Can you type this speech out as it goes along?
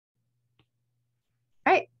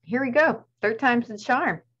Here we go. Third time's the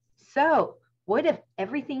charm. So, what if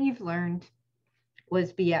everything you've learned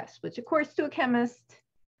was BS, which, of course, to a chemist,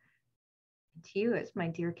 and to you as my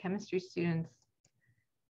dear chemistry students,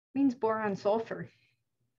 means boron sulfur.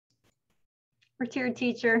 Or to your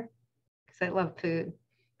teacher, because I love food,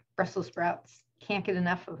 Brussels sprouts, can't get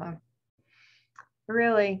enough of them.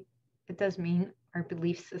 Really, it does mean our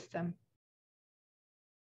belief system.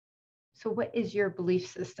 So what is your belief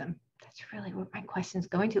system? That's really what my question is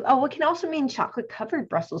going to. Oh, it can also mean chocolate-covered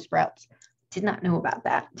Brussels sprouts. Did not know about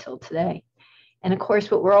that until today. And of course,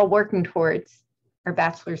 what we're all working towards are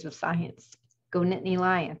bachelors of science. Go Nittany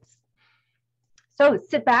Lions. So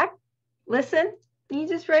sit back, listen. You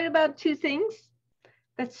just write about two things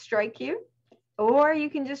that strike you, or you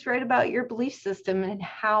can just write about your belief system and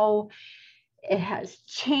how it has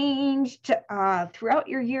changed throughout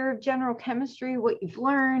your year of general chemistry, what you've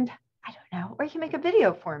learned. I don't know, or you can make a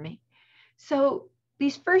video for me. So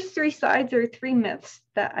these first three slides are three myths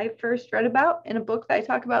that I first read about in a book that I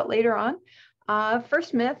talk about later on.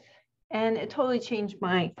 First myth, and it totally changed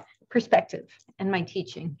my perspective and my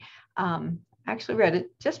teaching. I actually read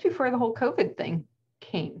it just before the whole COVID thing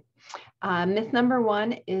came. Myth number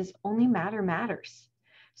one is only matter matters.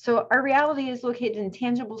 So our reality is located in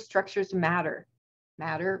tangible structures of matter.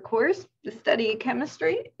 Matter, of course, the study of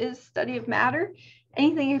chemistry is study of matter.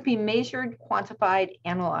 Anything can be measured, quantified,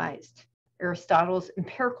 analyzed. Aristotle's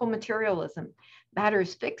empirical materialism. Matter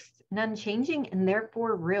is fixed and unchanging and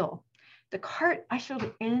therefore real. Descartes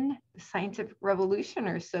ushered in the scientific revolution,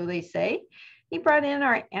 or so they say. He brought in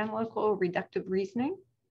our analytical reductive reasoning.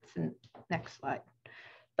 It's the next slide.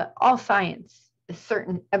 But all science is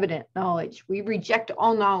certain evident knowledge. We reject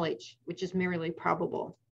all knowledge, which is merely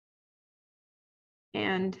probable.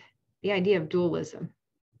 And the idea of dualism,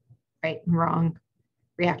 right and wrong,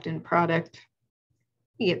 reactant product,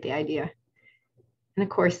 you get the idea. And of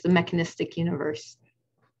course, the mechanistic universe.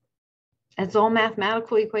 It's all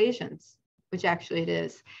mathematical equations, which actually it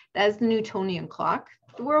is. That is the Newtonian clock.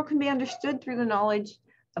 The world can be understood through the knowledge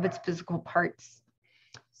of its physical parts.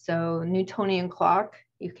 So Newtonian clock,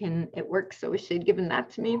 it works. So I wish they'd given that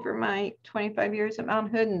to me for my 25 years at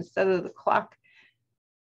Mount Hood instead of the clock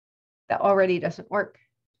that already doesn't work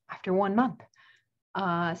after 1 month.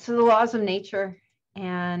 So the laws of nature,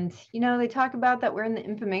 and they talk about that we're in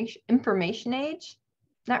the information age.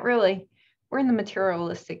 Not really. We're in the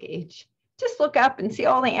materialistic age. Just look up and see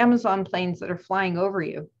all the Amazon planes that are flying over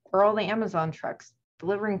you, or all the Amazon trucks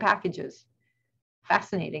delivering packages.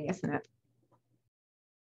 Fascinating, isn't it?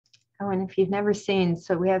 Oh, and if you've never seen,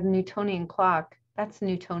 so we have the Newtonian clock. That's the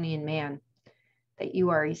Newtonian man, that you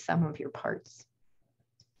are a sum of your parts.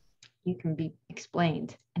 You can be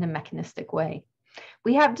explained in a mechanistic way.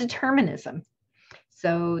 We have determinism.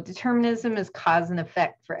 So determinism is cause and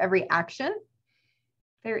effect. For every action,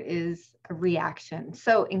 there is a reaction.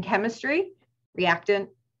 So in chemistry, reactant,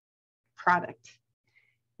 product.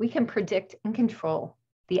 We can predict and control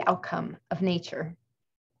the outcome of nature.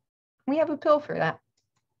 We have a pill for that.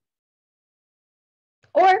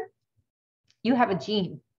 Or you have a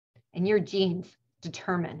gene, and your genes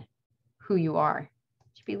determine who you are.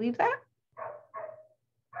 Do you believe that?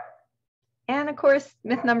 And of course,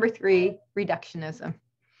 myth number three, reductionism.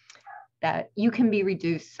 That you can be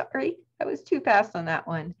reduced. Sorry, I was too fast on that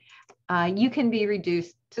one. You can be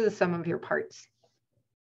reduced to the sum of your parts.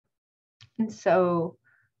 And so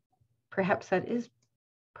perhaps that is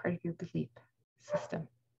part of your belief system.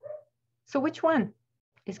 So which one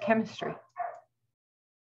is chemistry?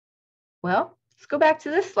 Well, let's go back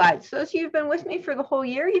to this slide. So those of you who've been with me for the whole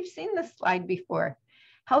year, you've seen this slide before.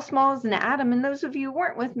 How small is an atom? And those of you who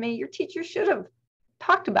weren't with me, your teacher should have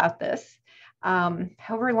talked about this.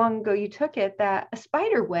 However long ago you took it, that a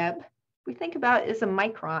spider web, we think about is a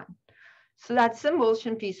micron. So that symbol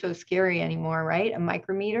shouldn't be so scary anymore, right? A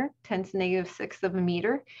micrometer, 10 to the negative 6 of a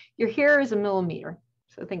meter. Your hair is a millimeter.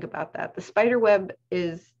 So think about that.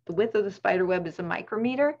 The width of the spider web is a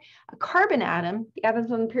micrometer. A carbon atom, the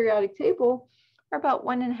atoms on the periodic table, are about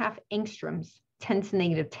 1.5 angstroms, 10 to the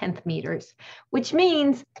negative 10th meters, which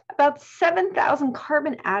means about 7,000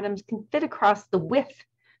 carbon atoms can fit across the width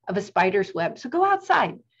of a spider's web. So go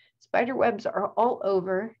outside. Spider webs are all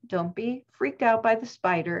over. Don't be freaked out by the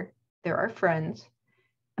spider. They're our friends.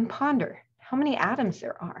 And ponder how many atoms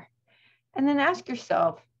there are. And then ask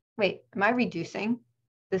yourself, wait, am I reducing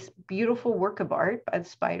this beautiful work of art by the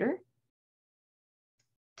spider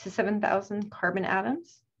to 7,000 carbon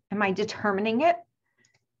atoms? Am I determining it?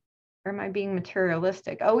 Or am I being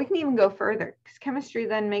materialistic? Oh, we can even go further, because chemistry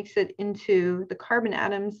then makes it into the carbon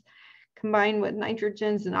atoms combined with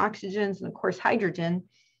nitrogens and oxygens and of course hydrogen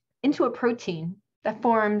into a protein that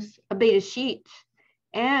forms a beta sheet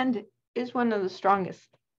and is one of the strongest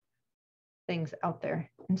things out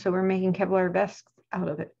there. And so we're making Kevlar vests out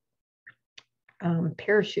of it.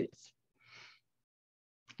 Parachutes.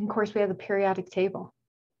 And of course, we have the periodic table.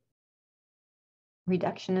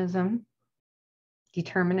 Reductionism,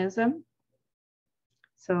 determinism.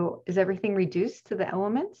 So is everything reduced to the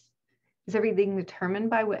elements? Is everything determined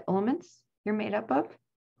by what elements you're made up of?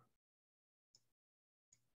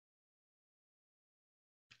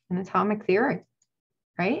 An atomic theory,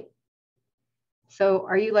 right? So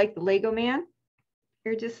are you like the Lego man?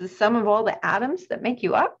 You're just the sum of all the atoms that make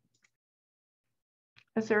you up?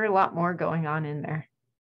 Is there a lot more going on in there?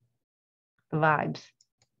 The vibes.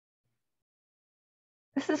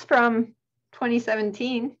 This is from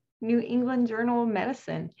 2017, New England Journal of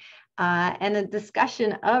Medicine, and a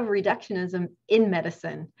discussion of reductionism in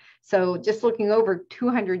medicine. So just looking over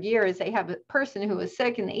 200 years, they have a person who was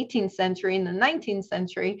sick in the 18th century. In the 19th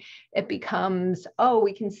century, it becomes, oh,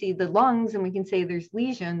 we can see the lungs and we can say there's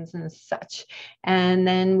lesions and such. And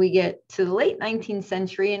then we get to the late 19th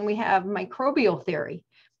century and we have microbial theory,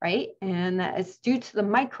 right? And that is due to the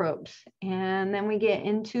microbes. And then we get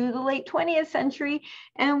into the late 20th century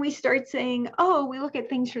and we start saying, oh, we look at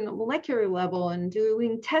things from the molecular level and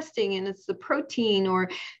doing testing, and it's the protein or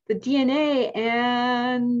the DNA,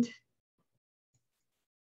 and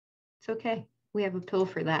it's okay. We have a pill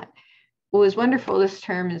for that. What was wonderful this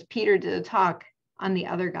term is Peter did a talk on the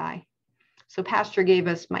other guy. So Pastor gave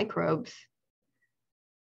us microbes.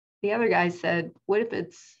 The other guy said, what if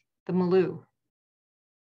it's the Maloo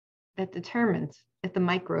that determines if the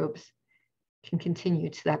microbes can continue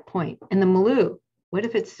to that point? And the Maloo, what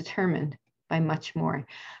if it's determined by much more?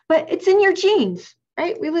 But it's in your genes,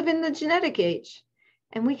 right? We live in the genetic age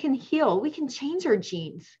and we can heal. We can change our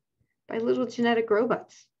genes by little genetic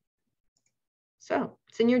robots. So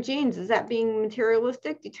it's in your genes. Is that being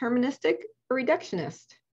materialistic, deterministic, or reductionist?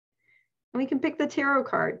 And we can pick the tarot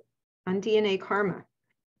card on DNA karma.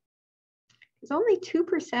 There's only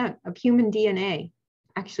 2% of human DNA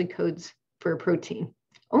actually codes for a protein.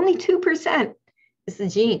 Only 2% is the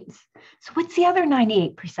genes. So what's the other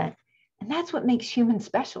 98%? And that's what makes humans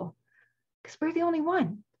special, because we're the only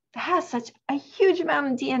one that has such a huge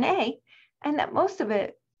amount of DNA, and that most of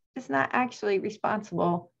it is not actually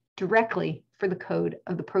responsible directly for the code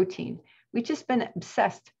of the protein. We've just been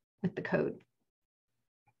obsessed with the code.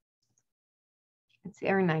 It's the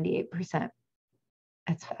other 98%.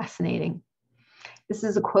 That's fascinating. This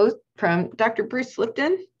is a quote from Dr. Bruce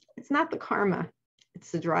Lipton. It's not the karma,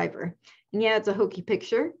 it's the driver. And yeah, it's a hokey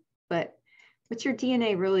picture, but what's your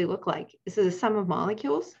DNA really look like? Is it a sum of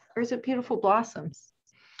molecules or is it beautiful blossoms?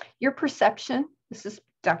 Your perception, this is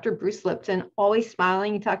Dr. Bruce Lipton, always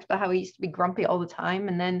smiling. He talks about how he used to be grumpy all the time.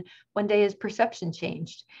 And then one day his perception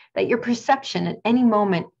changed, that your perception at any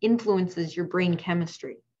moment influences your brain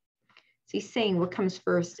chemistry. So he's saying what comes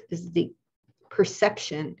first is the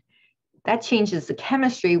perception. That changes the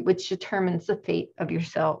chemistry, which determines the fate of your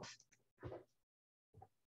cells.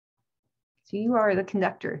 So you are the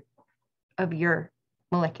conductor of your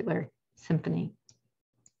molecular symphony.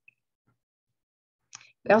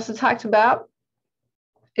 We also talked about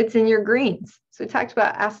it's in your greens. So we talked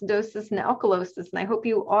about acidosis and alkalosis, and I hope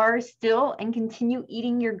you are still and continue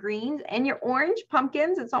eating your greens and your orange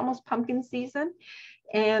pumpkins. It's almost pumpkin season,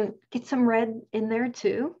 and get some red in there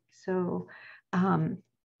too. So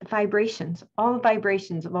vibrations, all the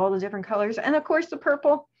vibrations of all the different colors, and of course the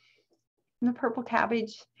purple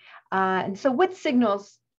cabbage. And so what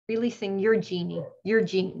signals releasing your genie, your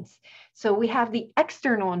genes? So we have the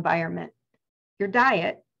external environment, your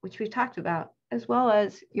diet, which we've talked about, as well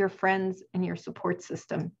as your friends and your support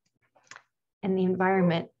system, and the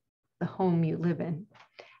environment, the home you live in,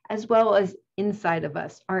 as well as inside of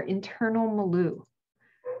us, our internal Maloo,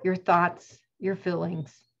 your thoughts, your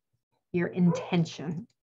feelings, your intention,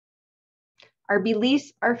 our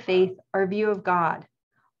beliefs, our faith, our view of God,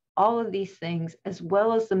 all of these things, as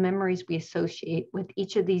well as the memories we associate with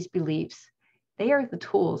each of these beliefs, they are the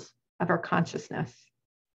tools of our consciousness.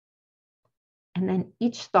 And then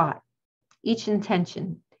each thought, each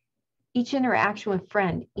intention, each interaction with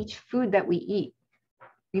friend, each food that we eat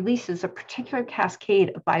releases a particular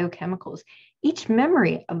cascade of biochemicals, each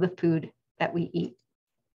memory of the food that we eat.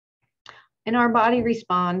 And our body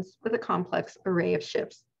responds with a complex array of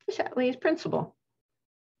shifts, the Chatelier's principle.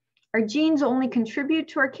 Our genes only contribute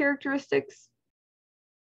to our characteristics.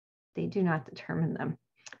 They do not determine them.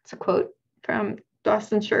 It's a quote from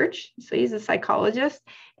Dawson Church. So he's a psychologist.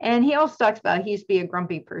 And he also talks about he used to be a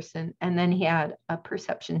grumpy person, and then he had a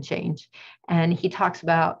perception change. And he talks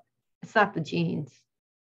about it's not the genes,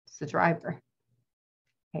 it's the driver.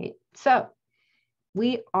 Right? So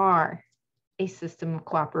we are a system of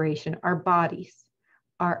cooperation. Our bodies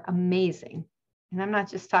are amazing. And I'm not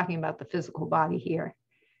just talking about the physical body here.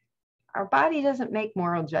 Our body doesn't make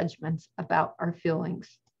moral judgments about our feelings,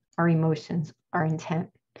 our emotions, our intent.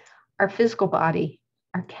 Our physical body,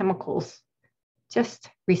 our chemicals just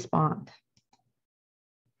respond.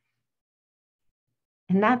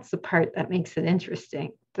 And that's the part that makes it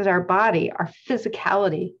interesting, that our body, our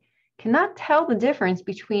physicality, cannot tell the difference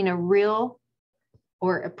between a real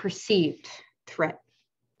or a perceived threat,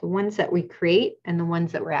 the ones that we create and the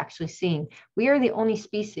ones that we're actually seeing. We are the only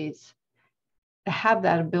species that have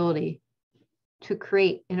that ability to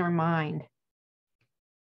create in our mind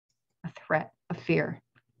a threat, a fear.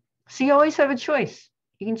 So you always have a choice.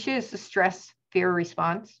 You can choose the stress, fear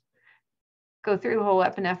response, go through the whole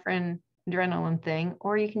epinephrine, adrenaline thing,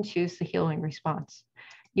 or you can choose the healing response.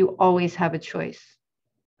 You always have a choice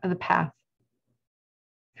of the path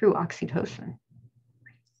through oxytocin.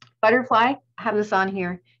 Butterfly, I have this on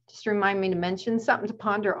here just to remind me to mention something to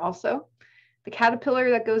ponder also. The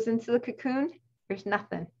caterpillar that goes into the cocoon, there's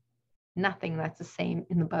nothing that's the same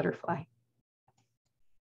in the butterfly.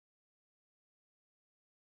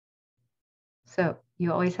 So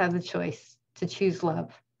you always have the choice to choose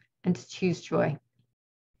love and to choose joy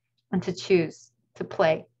and to choose to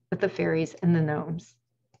play with the fairies and the gnomes.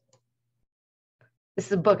 This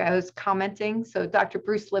is a book I was commenting. So Dr.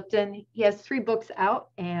 Bruce Lipton, he has 3 books out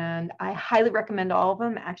and I highly recommend all of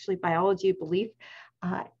them. Actually, Biology of Belief.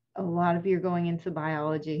 A lot of you are going into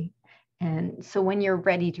biology. And so when you're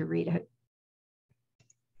ready to read it.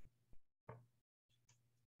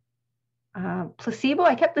 Placebo,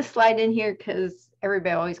 I kept this slide in here because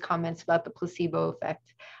everybody always comments about the placebo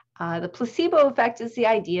effect. The placebo effect is the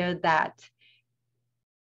idea that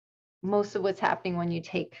most of what's happening when you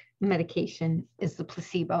take medication is the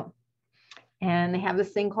placebo. And they have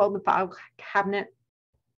this thing called the file cabinet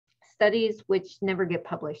studies, which never get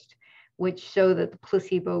published, which show that the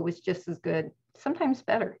placebo was just as good, sometimes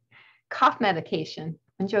better. Cough medication,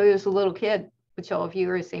 when Joey was a little kid, which all of you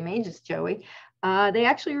are the same age as Joey, they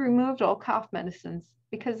actually removed all cough medicines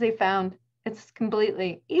because they found it's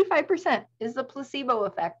completely, 85% is the placebo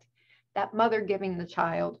effect, that mother giving the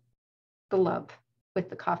child the love with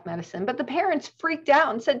the cough medicine. But the parents freaked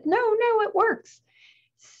out and said, no, it works.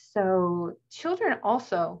 So children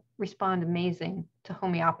also respond amazing to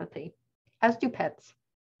homeopathy, as do pets,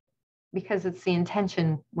 because it's the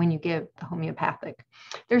intention when you give the homeopathic.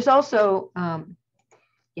 There's also, so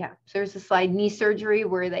there's a slide, knee surgery,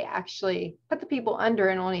 where they actually put the people under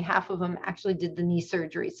and only half of them actually did the knee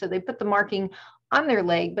surgery. So they put the marking on their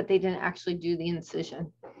leg, but they didn't actually do the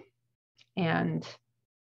incision. And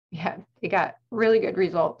yeah, they got really good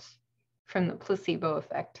results from the placebo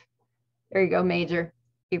effect. There you go, Major.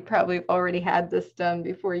 You probably have already had this done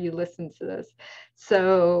before you listen to this.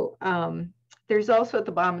 So there's also at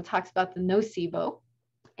the bottom, it talks about the nocebo.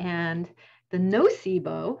 And the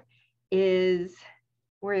nocebo is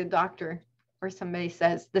where the doctor or somebody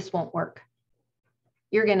says, this won't work.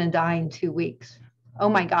 You're going to die in 2 weeks. Oh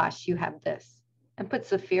my gosh, you have this. And puts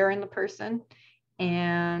the fear in the person.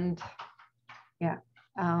 And yeah,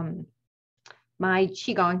 my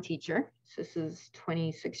Qigong teacher, so this is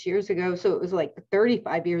 26 years ago, so it was like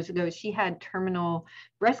 35 years ago, she had terminal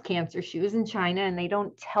breast cancer. She was in China, and they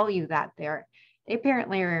don't tell you that there. They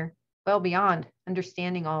apparently are well beyond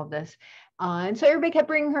understanding all of this. And so everybody kept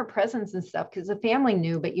bringing her presents and stuff because the family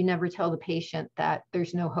knew, but you never tell the patient that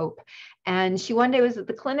there's no hope. And she one day was at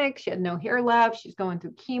the clinic. She had no hair left. She's going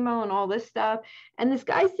through chemo and all this stuff. And this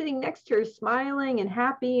guy sitting next to her, smiling and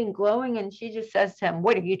happy and glowing. And she just says to him,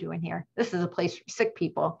 what are you doing here? This is a place for sick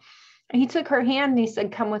people. And he took her hand and he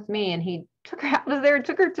said, come with me. And he took her out of there,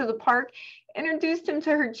 took her to the park, introduced him to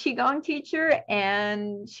her Qigong teacher.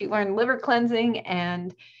 And she learned liver cleansing.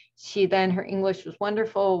 And she then, her English was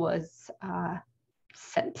wonderful, was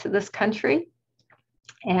sent to this country.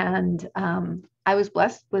 And I was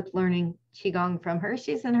blessed with learning Qigong from her.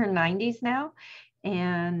 She's in her 90s now.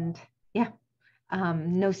 And yeah,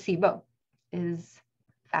 nocebo is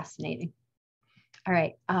fascinating. All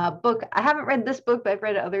right, book. I haven't read this book, but I've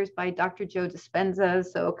read others by Dr. Joe Dispenza.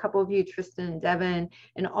 So a couple of you, Tristan and Devin,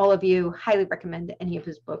 and all of you, highly recommend any of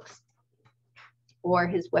his books or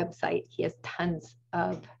his website. He has tons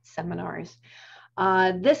of seminars.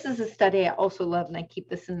 This is a study I also love, and I keep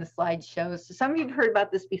this in the slideshow. So some of you have heard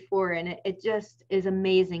about this before, and it just is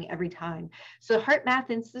amazing every time. So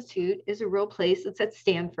HeartMath Institute is a real place. It's at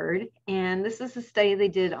Stanford, and this is a study they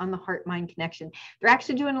did on the heart-mind connection. They're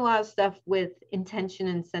actually doing a lot of stuff with intention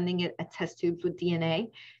and sending it at test tubes with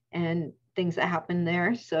DNA. And things that happen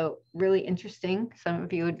there. So really interesting. Some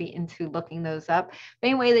of you would be into looking those up. But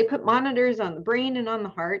anyway, they put monitors on the brain and on the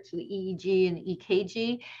heart, so the EEG and the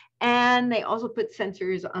EKG. And they also put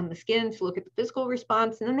sensors on the skin to look at the physical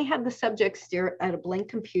response. And then they had the subject stare at a blank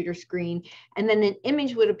computer screen. And then an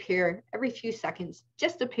image would appear every few seconds,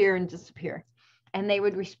 just appear and disappear. And they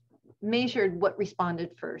would measured what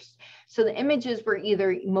responded first. So the images were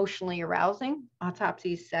either emotionally arousing,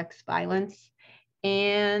 autopsies, sex, violence,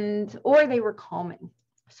 or they were calming.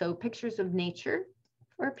 So pictures of nature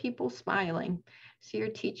or people smiling. So your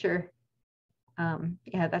teacher,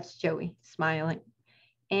 yeah, that's Joey smiling.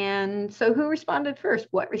 And so who responded first?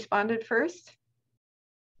 What responded first?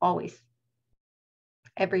 Always.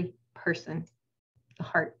 Every person, the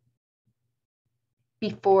heart.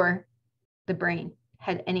 Before the brain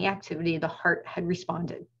had any activity, the heart had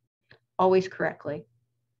responded, always correctly.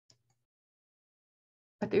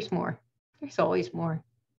 But there's more. There's always more.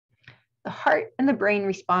 The heart and the brain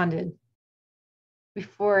responded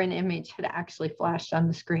before an image had actually flashed on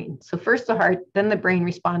the screen. So first the heart, then the brain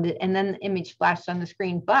responded, and then the image flashed on the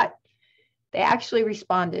screen. But they actually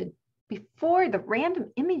responded before the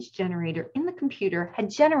random image generator in the computer had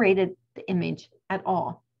generated the image at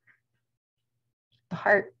all. The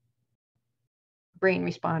heart, brain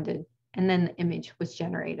responded, and then the image was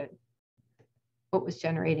generated. What was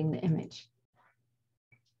generating the image?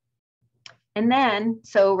 And then,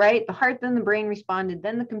 so right, the heart, then the brain responded,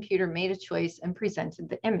 then the computer made a choice and presented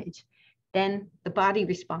the image. Then the body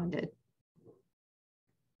responded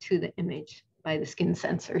to the image by the skin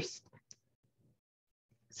sensors.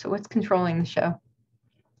 So what's controlling the show?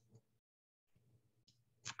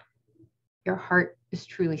 Your heart is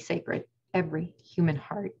truly sacred. Every human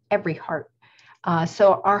heart, every heart.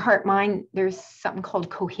 So our heart mind, there's something called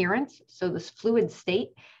coherence. So this fluid state,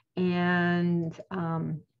 and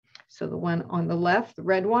so the one on the left, the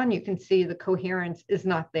red one, you can see the coherence is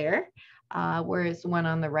not there, whereas the one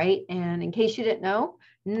on the right, and in case you didn't know,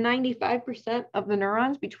 95% of the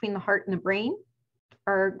neurons between the heart and the brain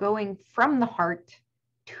are going from the heart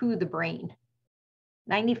to the brain.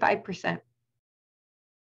 95%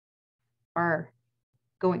 are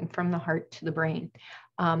going from the heart to the brain.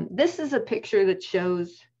 This is a picture that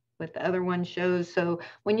shows what the other one shows. So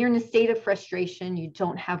when you're in a state of frustration, you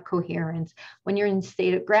don't have coherence. When you're in a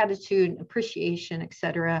state of gratitude, appreciation,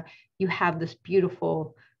 etc., you have this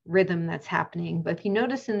beautiful rhythm that's happening. But if you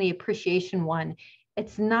notice in the appreciation one,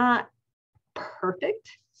 it's not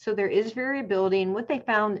perfect. So there is variability. And what they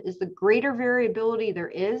found is the greater variability there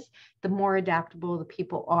is, the more adaptable the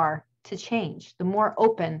people are to change, the more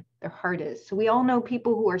open their heart is. So we all know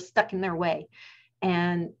people who are stuck in their way.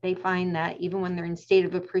 And they find that even when they're in state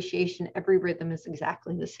of appreciation, every rhythm is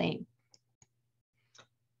exactly the same.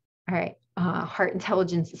 All right, heart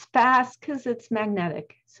intelligence is fast because it's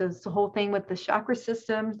magnetic. So it's the whole thing with the chakra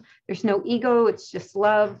system. There's no ego, it's just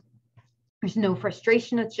love. There's no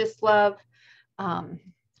frustration, it's just love.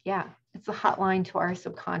 Yeah, it's a hotline to our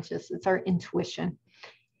subconscious. It's our intuition.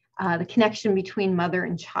 The connection between mother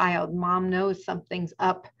and child. Mom knows something's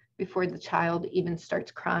up before the child even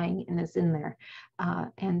starts crying and is in there.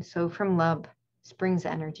 And so from love springs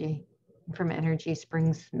energy, and from energy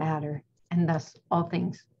springs matter, and thus all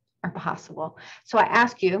things are possible. So I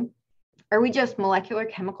ask you, are we just molecular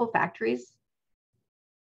chemical factories,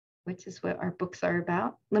 which is what our books are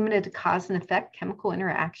about, limited to cause and effect chemical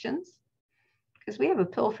interactions? Because we have a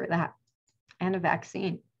pill for that and a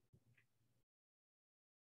vaccine.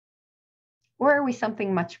 Or are we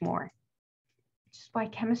something much more? Which is why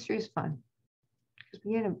chemistry is fun, because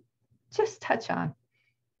we get to just touch on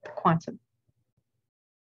the quantum.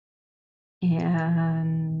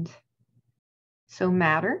 And so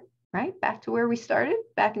matter, right? Back to where we started,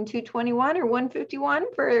 back in 221 or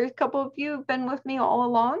 151, for a couple of you who've been with me all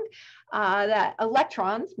along, that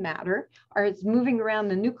electrons, matter, are moving around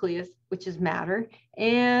the nucleus, which is matter,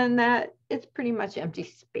 and that it's pretty much empty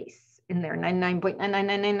space in there,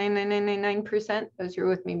 99.9999999%. Those who were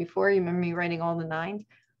with me before, you remember me writing all the nines.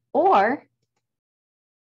 Or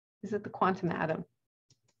is it the quantum atom?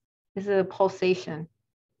 Is it a pulsation,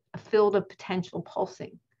 a field of potential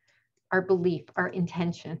pulsing? Our belief, our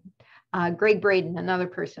intention. Greg Braden, another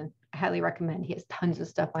person I highly recommend. He has tons of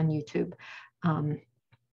stuff on YouTube.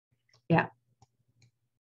 Yeah,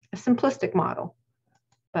 a simplistic model,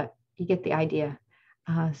 but you get the idea.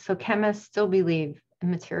 So chemists still believe in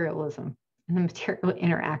materialism and the material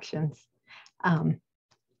interactions.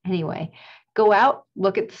 Anyway, go out,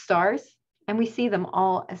 look at the stars, and we see them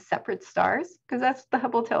all as separate stars because that's what the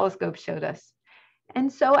Hubble telescope showed us.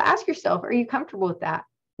 And so ask yourself, are you comfortable with that?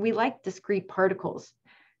 We like discrete particles.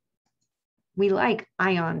 We like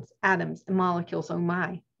ions, atoms, and molecules, oh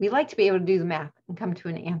my. We like to be able to do the math and come to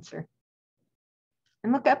an answer.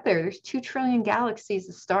 And look up there, there's 2 trillion galaxies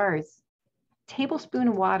of stars. A tablespoon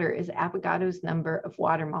of water is Avogadro's number of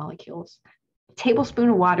water molecules. A tablespoon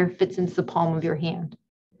of water fits into the palm of your hand.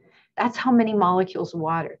 That's how many molecules of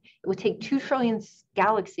water. It would take 2 trillion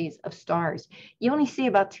galaxies of stars. You only see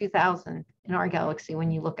about 2,000 in our galaxy when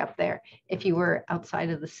you look up there, if you were outside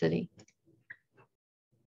of the city.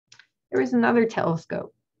 There was another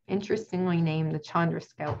telescope, interestingly named the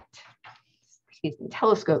Chandrascope,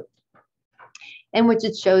 telescope, in which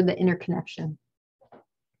it showed the interconnection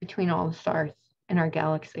between all the stars in our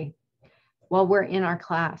galaxy. While we're in our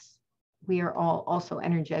class, we are all also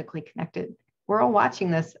energetically connected. We're all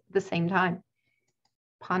watching this at the same time.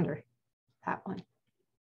 Ponder that one.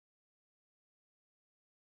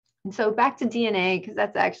 And so back to DNA, because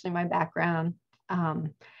that's actually my background.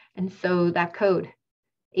 And so that code,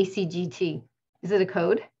 ACGT, is it a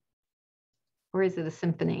code or is it a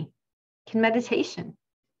symphony? Can meditation,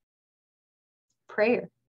 prayer,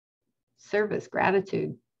 service,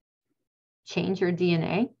 gratitude change your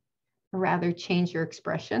DNA, or rather change your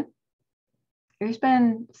expression? There's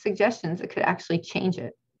been suggestions that could actually change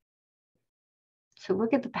it. So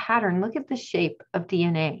look at the pattern, look at the shape of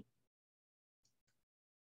DNA.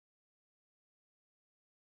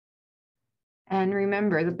 And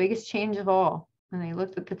remember, the biggest change of all, when they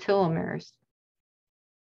looked at the telomeres,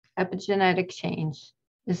 epigenetic change,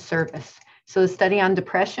 is service. So the study on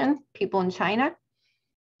depression, people in China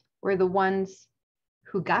were the ones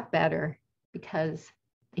who got better because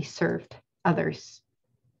they served others.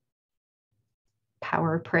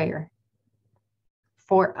 Power of prayer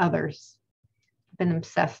for others. I've been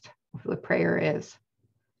obsessed with what prayer is,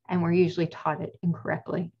 and we're usually taught it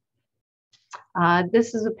incorrectly.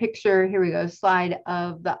 This is a picture, here we go, slide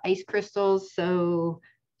of the ice crystals. So,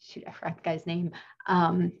 shoot, I forgot the guy's name.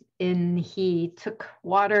 And he took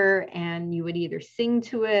water and you would either sing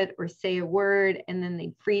to it or say a word, and then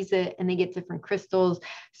they freeze it and they get different crystals.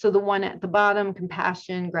 So the one at the bottom,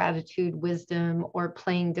 compassion, gratitude, wisdom, or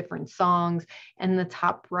playing different songs. And the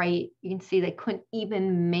top right, you can see they couldn't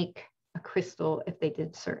even make a crystal if they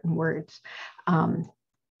did certain words.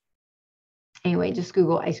 Anyway, just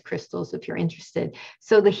Google ice crystals if you're interested.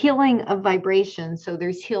 So the healing of vibration. So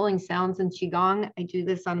there's healing sounds in Qigong. I do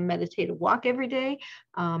this on a meditative walk every day.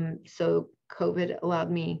 So COVID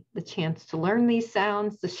allowed me the chance to learn these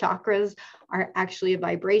sounds. The chakras are actually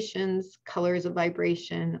vibrations, colors of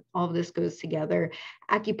vibration. All of this goes together.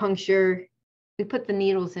 Acupuncture, we put the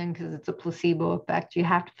needles in because it's a placebo effect. You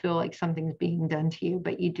have to feel like something's being done to you,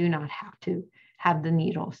 but you do not have to have the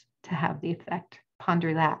needles to have the effect.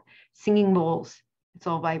 Ponder that. Singing bowls, it's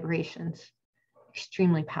all vibrations,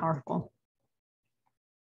 extremely powerful.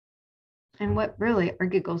 And what really are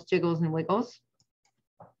giggles, jiggles, and wiggles?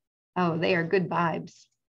 Oh, they are good vibes.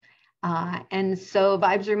 And so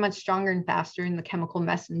vibes are much stronger and faster in the chemical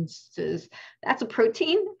messages. That's a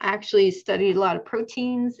protein. I actually studied a lot of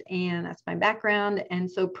proteins, and that's my background. And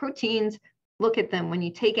so proteins, look at them. When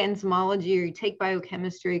you take enzymology or you take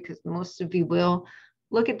biochemistry, because most of you will,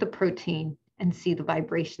 look at the protein and see the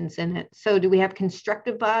vibrations in it. So do we have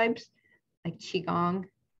constructive vibes like Qigong,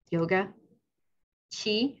 yoga,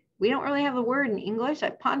 Qi? We don't really have a word in English.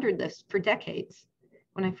 I pondered this for decades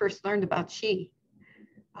when I first learned about Qi.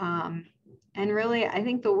 And really, I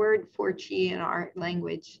think the word for Qi in our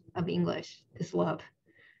language of English is love.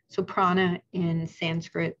 So prana in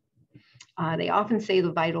Sanskrit, they often say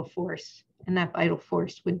the vital force, and that vital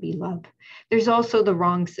force would be love. There's also the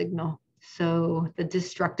wrong signal. So the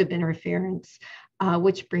destructive interference,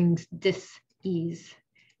 which brings dis-ease.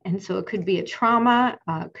 And so it could be a trauma,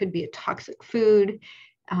 it could be a toxic food,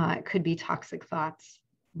 it could be toxic thoughts,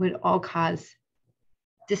 would all cause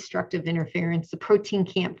destructive interference. The protein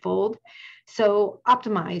can't fold. So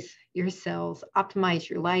optimize your cells, optimize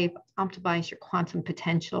your life, optimize your quantum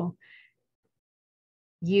potential.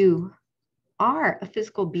 You are a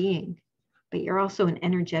physical being, but you're also an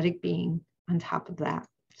energetic being on top of that.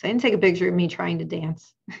 So I didn't take a picture of me trying to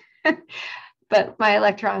dance, but my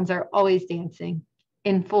electrons are always dancing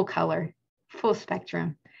in full color, full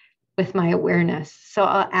spectrum with my awareness. So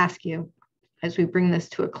I'll ask you as we bring this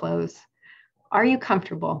to a close, are you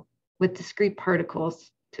comfortable with discrete particles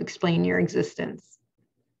to explain your existence?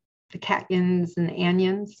 The cations and the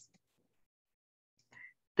anions,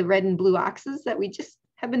 the red and blue oxes that we just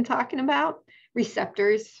have been talking about,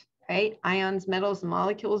 receptors, right? Ions, metals, and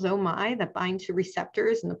molecules, oh my, that bind to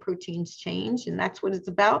receptors and the proteins change. And that's what it's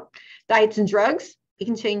about. Diets and drugs, you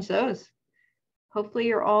can change those. Hopefully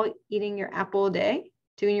you're all eating your apple a day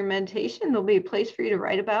doing your meditation, there'll be a place for you to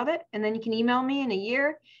write about it. And then you can email me in a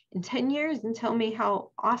year, in 10 years, and tell me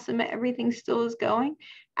how awesome everything still is going.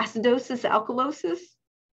 Acidosis, alkalosis,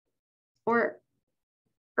 or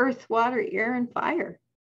earth, water, air, and fire,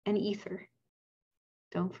 and ether.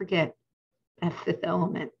 Don't forget that fifth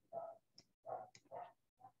element.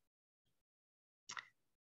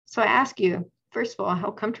 So I ask you, first of all,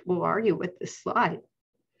 how comfortable are you with this slide?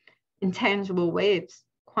 Intangible waves,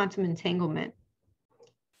 quantum entanglement,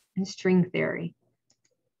 and string theory,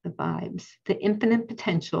 the vibes, the infinite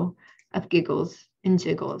potential of giggles and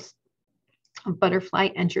jiggles, of butterfly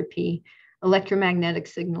entropy, electromagnetic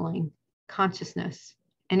signaling, consciousness,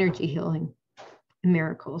 energy healing, and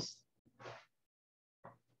miracles.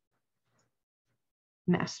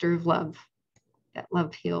 Master of love, that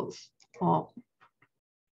love heals all.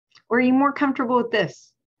 Or are you more comfortable with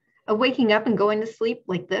this? Of waking up and going to sleep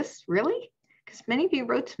like this? Really? Because many of you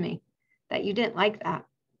wrote to me that you didn't like that.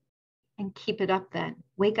 And keep it up then.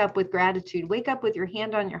 Wake up with gratitude. Wake up with your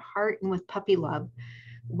hand on your heart and with puppy love.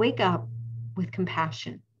 Wake up with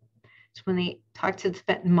compassion. So when they talk to the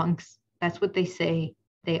Tibetan monks, that's what they say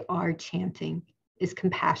they are chanting, is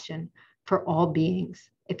compassion for all beings.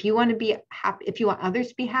 If you want to be happy, if you want others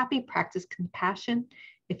to be happy, practice compassion.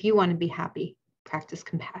 If you want to be happy, practice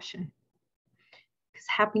compassion. Because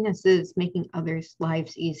happiness is making others'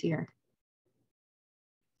 lives easier.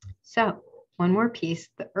 So, one more piece,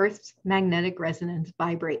 the Earth's magnetic resonance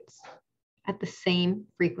vibrates at the same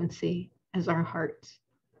frequency as our hearts.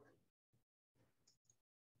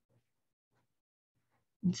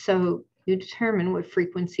 And so you determine what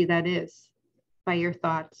frequency that is by your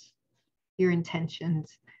thoughts, your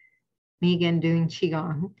intentions. Me again doing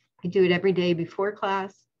Qigong. I do it every day before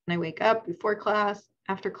class, and I wake up before class,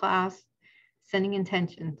 after class, sending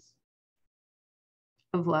intentions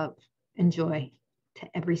of love and joy to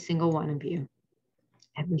every single one of you,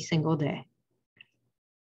 every single day.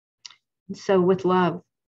 And so with love,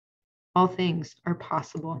 all things are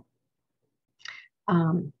possible.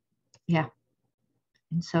 Yeah.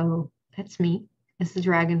 And so that's me as the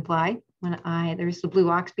dragonfly. There's the blue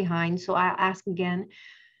ox behind. So I ask again,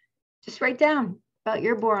 just write down about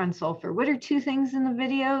your boron sulfur. What are 2 things in the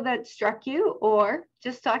video that struck you? Or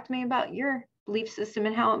just talk to me about your belief system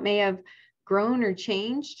and how it may have grown or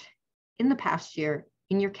changed in the past year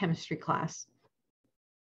in your chemistry class.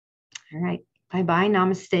 All right. Bye-bye.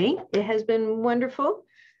 Namaste. It has been wonderful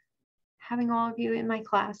having all of you in my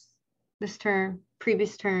class this term,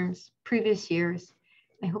 previous terms, previous years.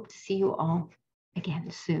 I hope to see you all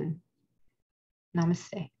again soon.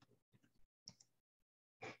 Namaste.